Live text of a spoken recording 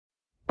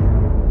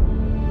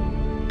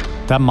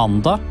Det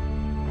mandag,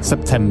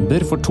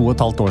 september for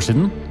 2,5 år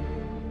siden.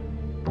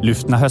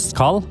 Luften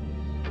høstkald.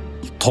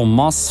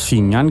 Thomas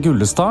Fingeren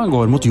Gullestad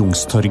går mot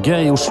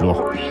Youngstorget i Oslo.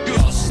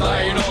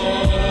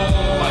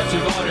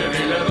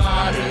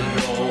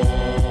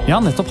 Ja,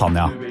 nettopp han,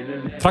 ja.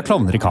 Fra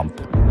Klovner i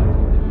kamp.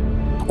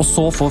 Og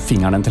så får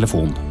Fingeren en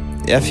telefon.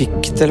 Jeg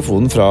fikk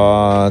telefonen fra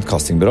et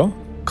castingbyrå.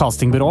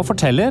 Castingbyrået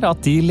forteller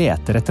at de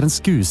leter etter en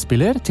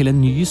skuespiller til en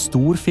ny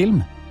stor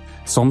film,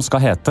 som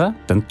skal hete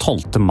Den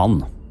 12. mann.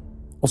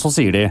 Og så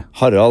sier de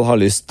Harald har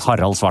lyst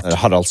Harald Svart.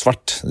 Harald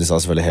Svart, de sa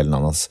selvfølgelig hele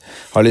navnet hans.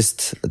 Har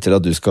lyst til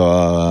at du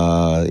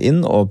skal inn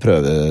og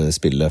prøve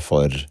spille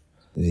for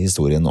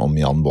historien om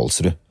Jan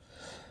Baalsrud.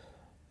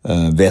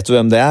 Vet du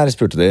hvem det er?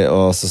 Spurte de,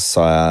 og så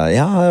sa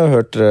jeg ja, jeg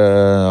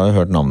har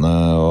hørt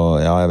navnet,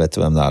 og ja, jeg vet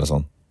jo hvem det er og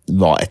sånn. Det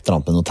var et eller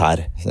annet med noe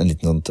tær, en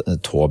liten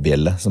sånn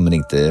tåbjelle som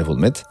ringte i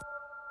hodet mitt.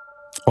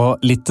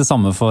 Og litt det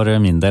samme for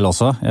min del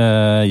også.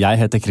 Jeg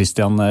heter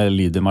Christian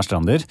Lyder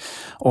Marstrander,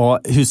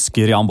 og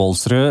husker Jan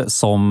Baalsrud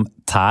som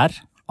tær,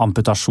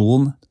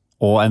 amputasjon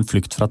og en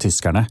flukt fra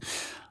tyskerne.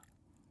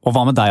 Og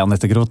hva med deg,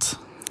 Anette Groth?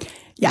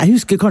 Jeg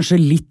husker kanskje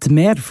litt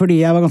mer, fordi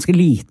jeg var ganske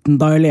liten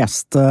da jeg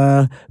leste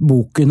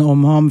boken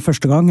om ham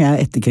første gang. Jeg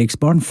er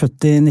etterkrigsbarn,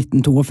 født i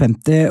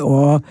 1952,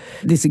 og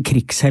disse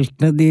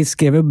krigsheltene, de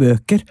skrev jo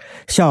bøker.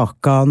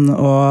 Kjakan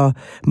og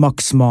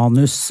Max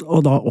Manus,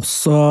 og da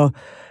også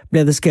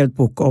ble det skrevet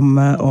bok om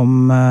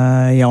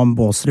Jan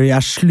Baalsrud.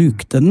 Jeg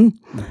slukte den.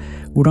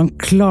 Hvordan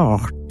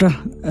klarte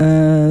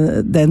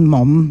den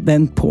mannen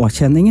den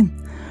påkjenningen?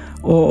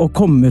 Å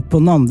komme ut på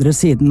den andre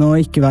siden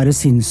og ikke være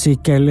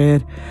sinnssyk,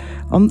 eller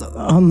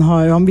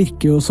han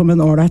virker jo som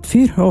en ålreit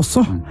fyr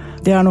også.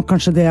 Det er nok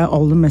kanskje det jeg er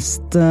aller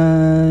mest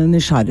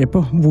nysgjerrig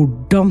på.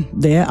 Hvordan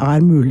det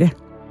er mulig.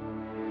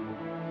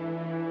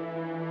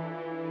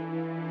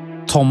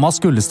 Thomas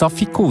Gullestad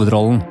fikk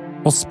hovedrollen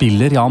og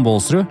spiller Jan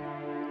Baalsrud,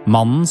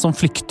 mannen som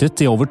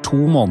flyktet i over 2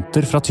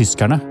 måneder fra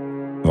tyskerne.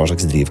 Hva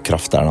slags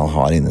drivkraft er det han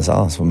har inni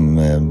seg, som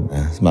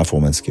er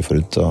få mennesker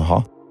forunt å ha?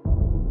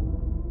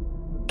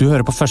 Du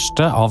hører på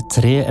første av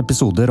 3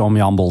 episoder om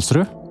Jan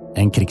Baalsrud,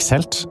 en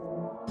krigshelt.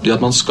 Det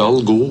at man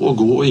skal gå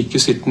og ikke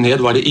sitte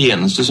ned var det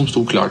eneste som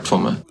stod klart for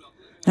meg.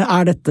 Ja,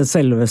 er dette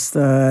selveste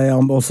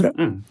Jan Baalsrud?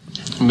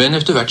 Men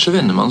etter hvert så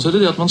venner man seg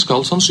til det at man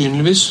skal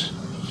sannsynligvis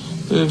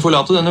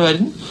forlate denne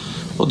verden,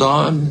 og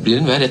da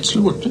blir enhver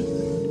redsel borte.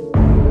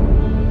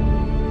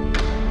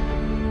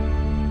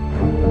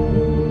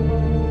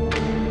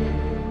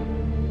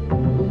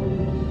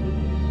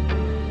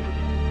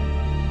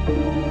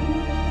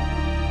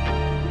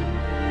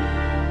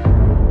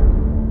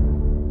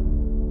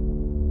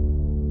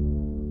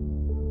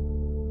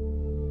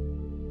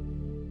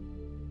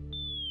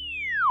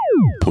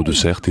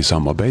 Produsert i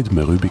samarbeid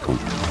med Rubicon.